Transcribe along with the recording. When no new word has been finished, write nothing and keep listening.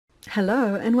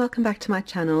Hello and welcome back to my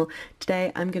channel.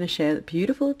 Today I'm going to share the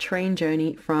beautiful train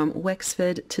journey from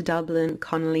Wexford to Dublin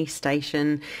Connolly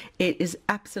station. It is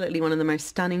absolutely one of the most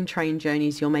stunning train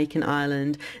journeys you'll make in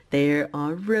Ireland. There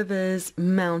are rivers,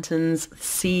 mountains,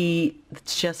 sea.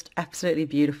 It's just absolutely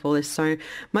beautiful. There's so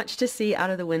much to see out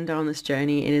of the window on this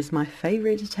journey. It is my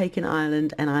favourite to take in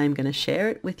Ireland and I'm going to share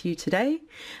it with you today.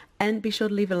 And be sure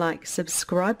to leave a like,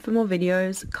 subscribe for more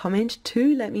videos, comment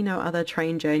to let me know other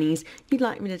train journeys you'd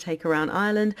like me to take around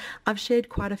Ireland. I've shared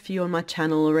quite a few on my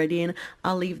channel already and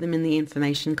I'll leave them in the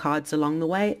information cards along the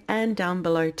way and down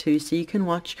below too, so you can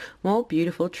watch more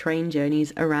beautiful train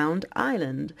journeys around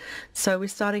Ireland. So we're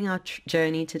starting our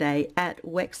journey today at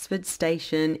Wexford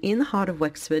Station in the heart of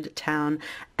Wexford Town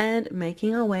and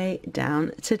making our way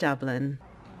down to Dublin.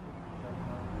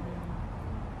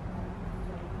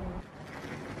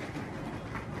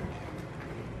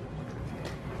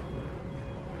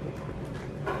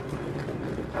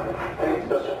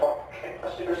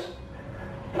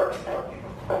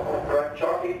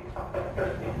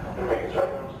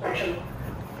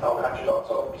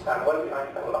 Stand well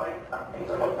behind the line and things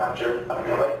are well captured and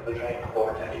be right to the train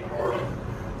over 10 forward.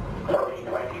 Currently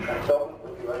 20 train Dublin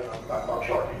will be right on the platform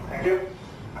shortly. Thank you.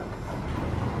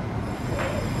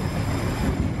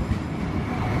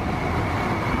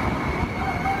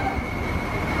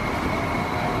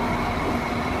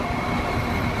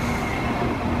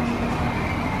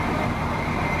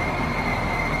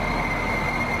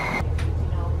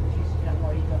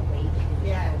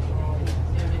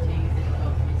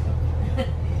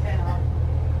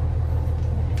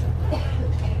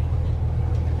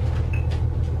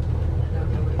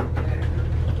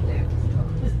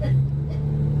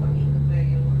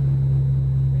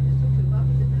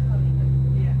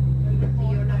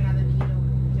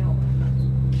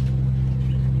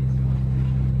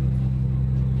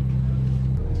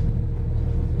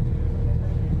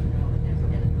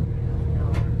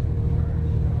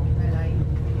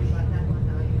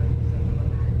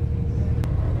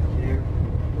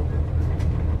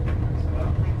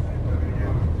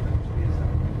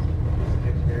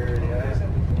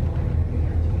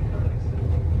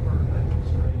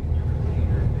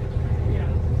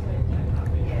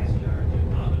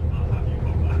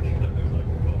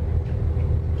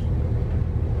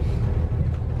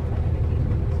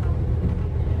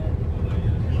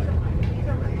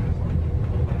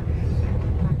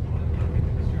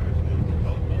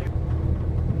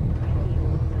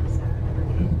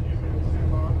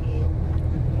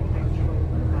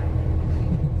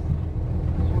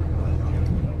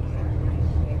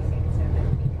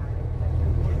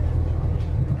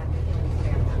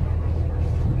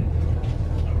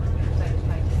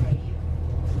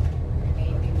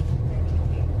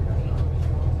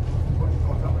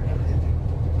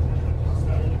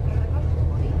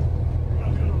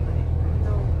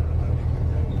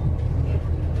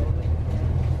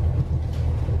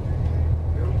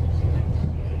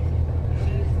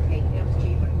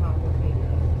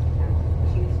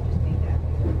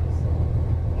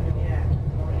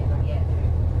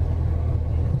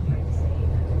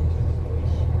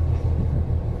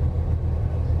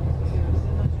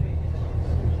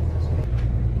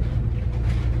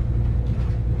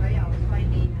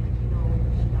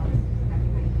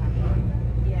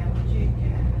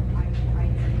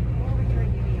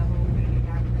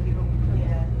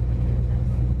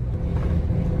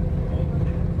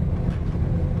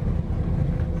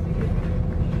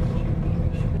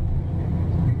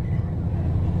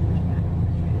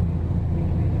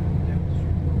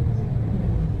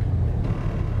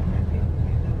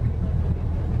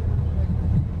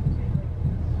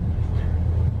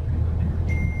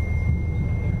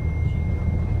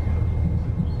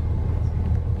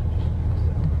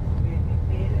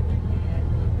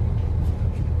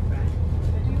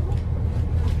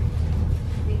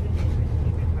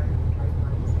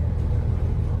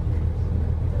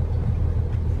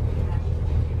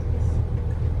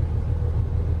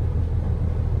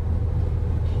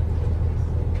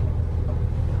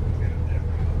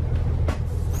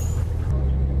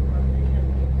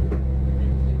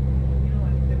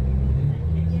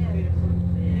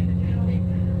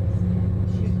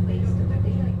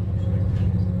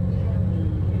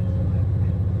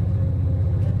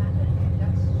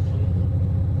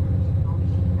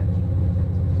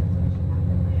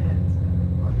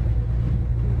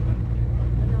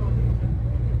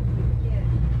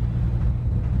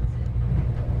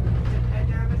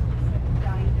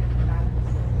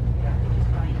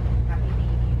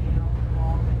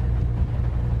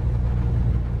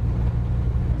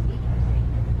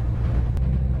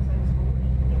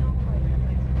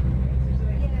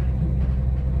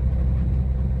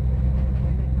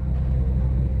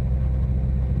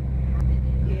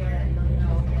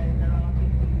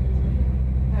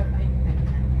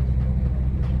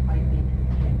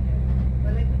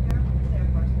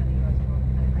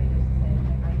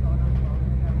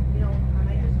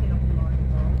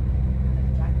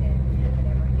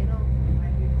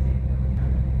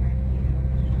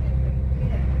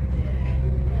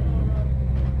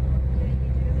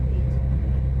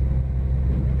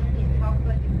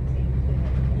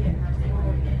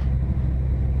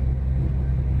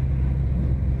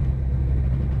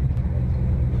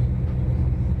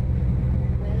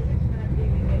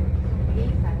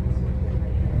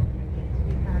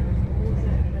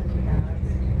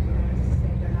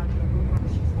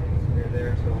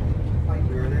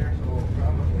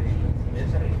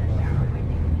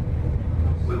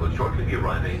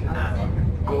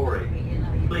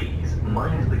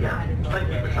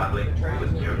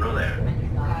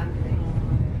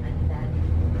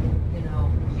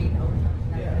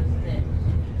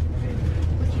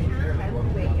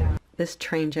 this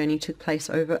train journey took place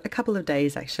over a couple of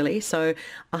days actually. So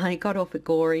I got off at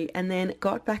Gorey and then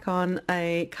got back on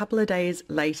a couple of days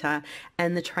later,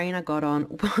 and the train I got on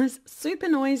was super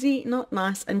noisy, not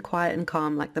nice and quiet and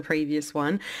calm like the previous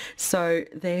one. So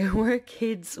there were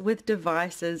kids with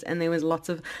devices and there was lots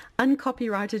of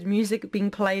uncopyrighted music being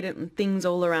played and things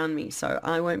all around me. So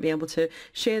I won't be able to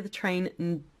share the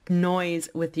train noise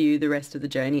with you the rest of the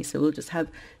journey, so we'll just have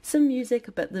some music,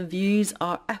 but the views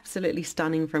are absolutely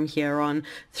stunning from here on,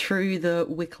 through the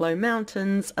Wicklow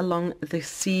Mountains, along the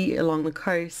sea, along the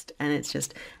coast, and it's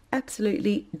just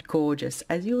absolutely gorgeous,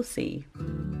 as you'll see.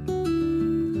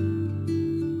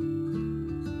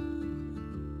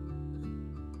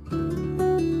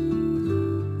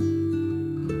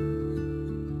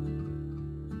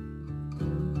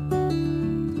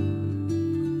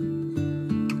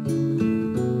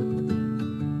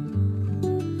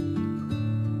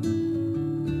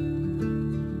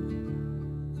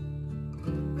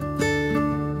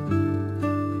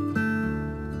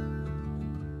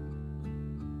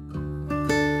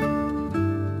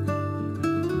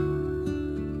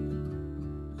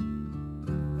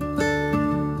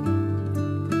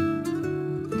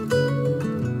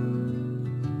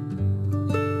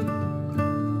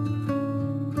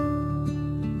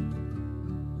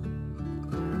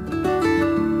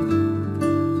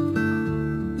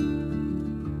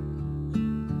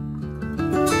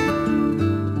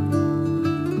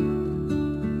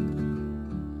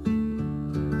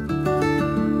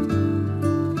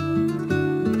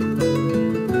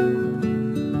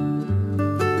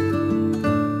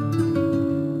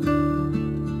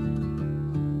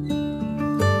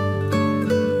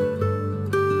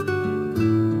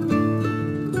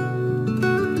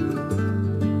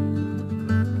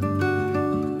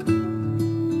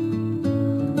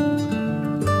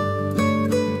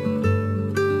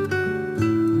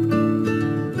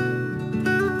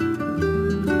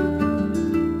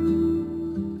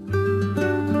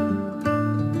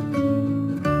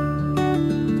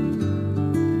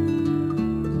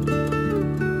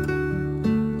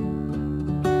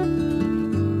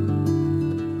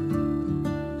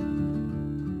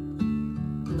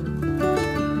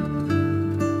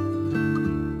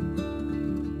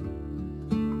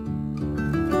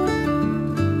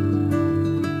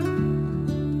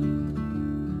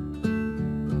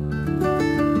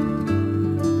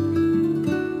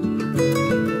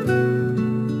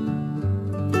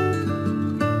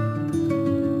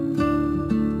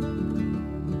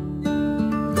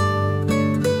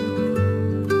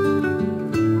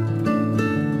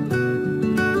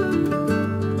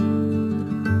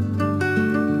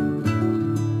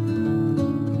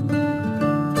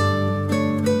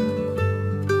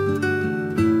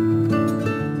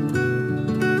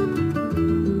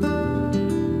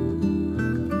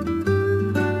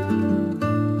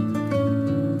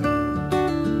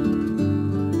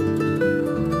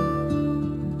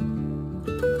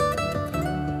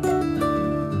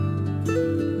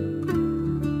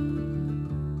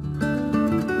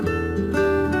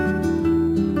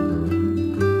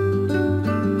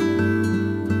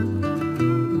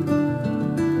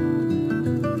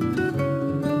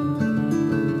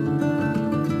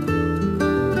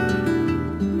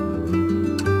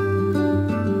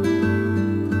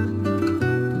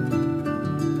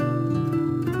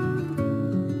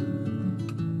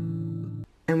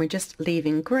 And we're just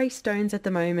leaving Greystones at the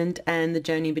moment, and the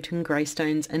journey between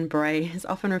Greystones and Bray is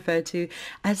often referred to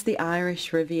as the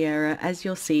Irish Riviera. As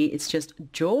you'll see, it's just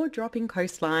jaw-dropping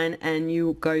coastline and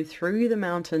you go through the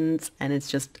mountains and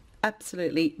it's just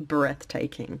absolutely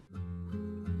breathtaking.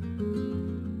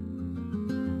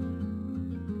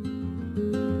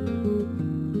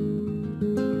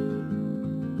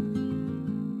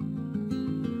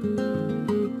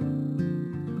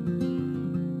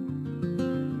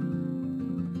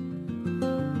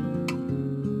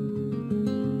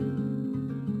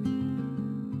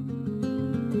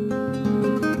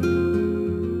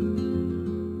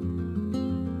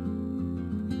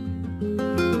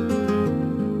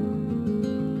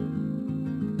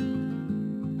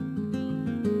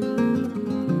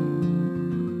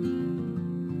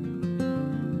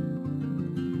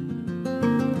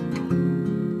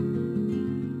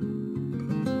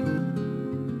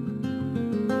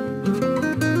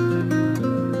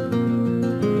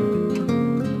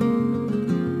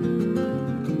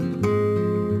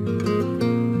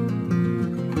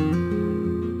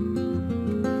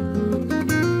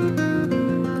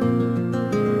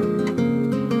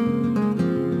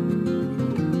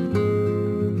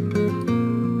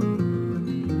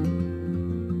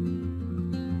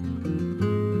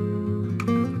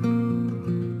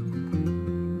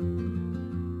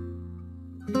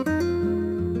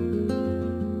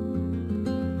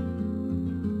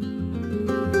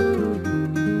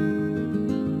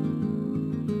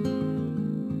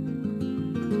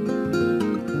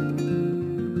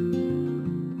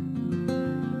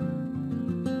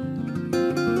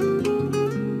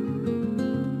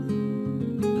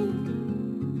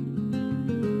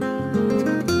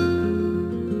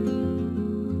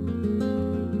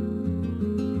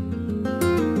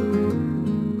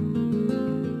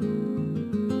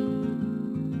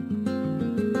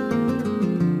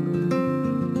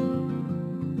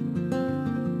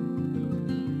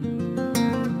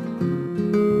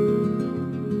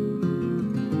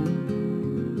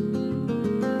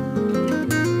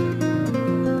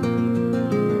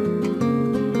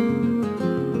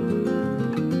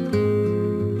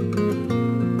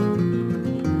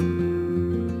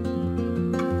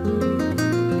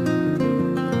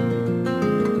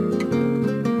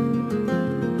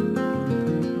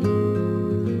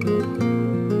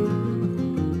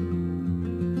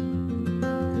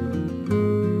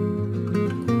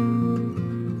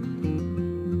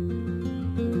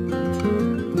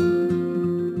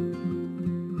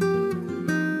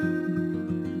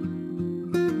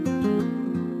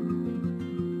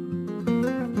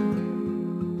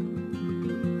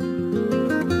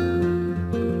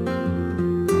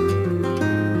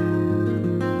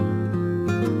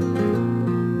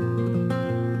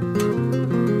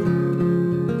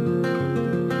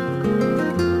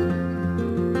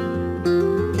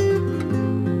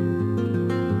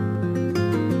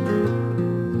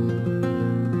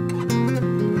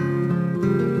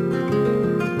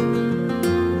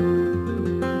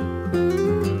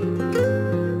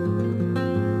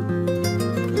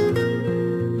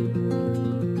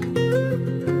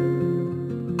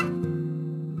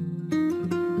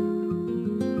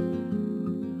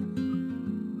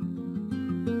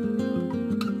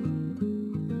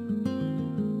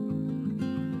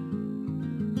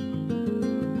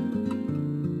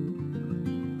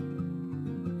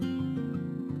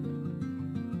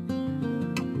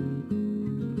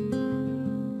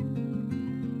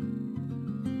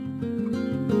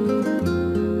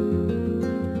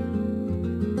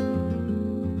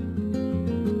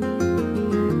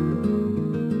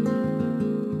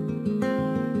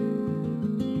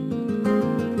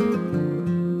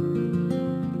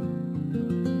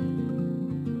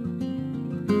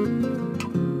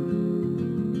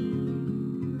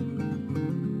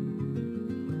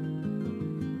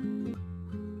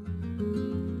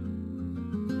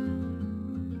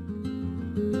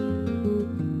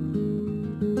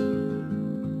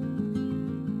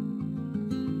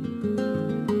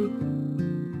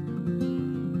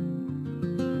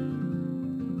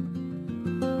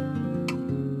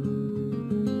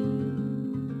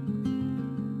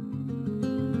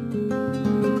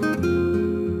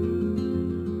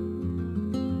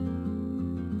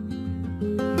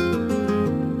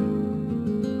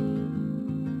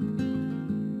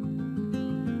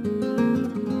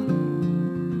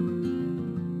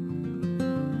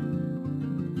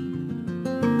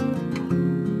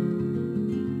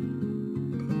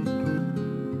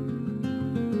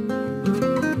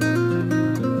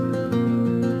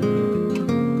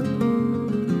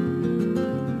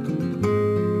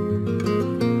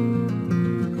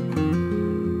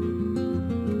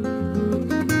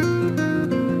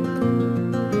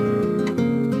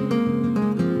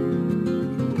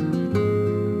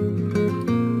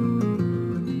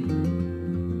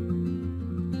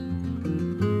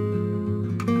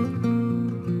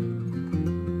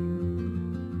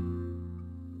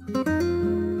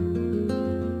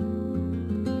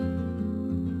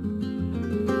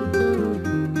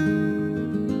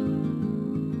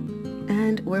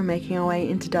 we're making our way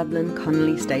into Dublin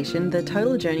Connolly station. The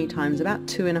total journey time is about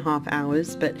 2.5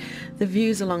 hours, but the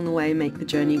views along the way make the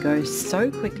journey go so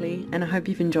quickly, and I hope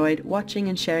you've enjoyed watching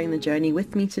and sharing the journey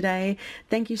with me today.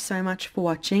 Thank you so much for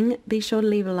watching. Be sure to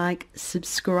leave a like,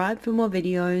 subscribe for more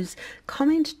videos,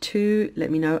 comment too, let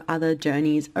me know other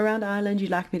journeys around Ireland you'd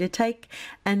like me to take,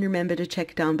 and remember to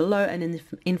check down below and in the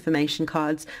information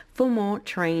cards for more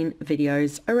train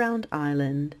videos around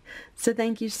Ireland. So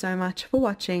thank you so much for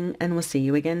watching, and we'll see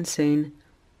you again soon.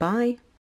 Bye.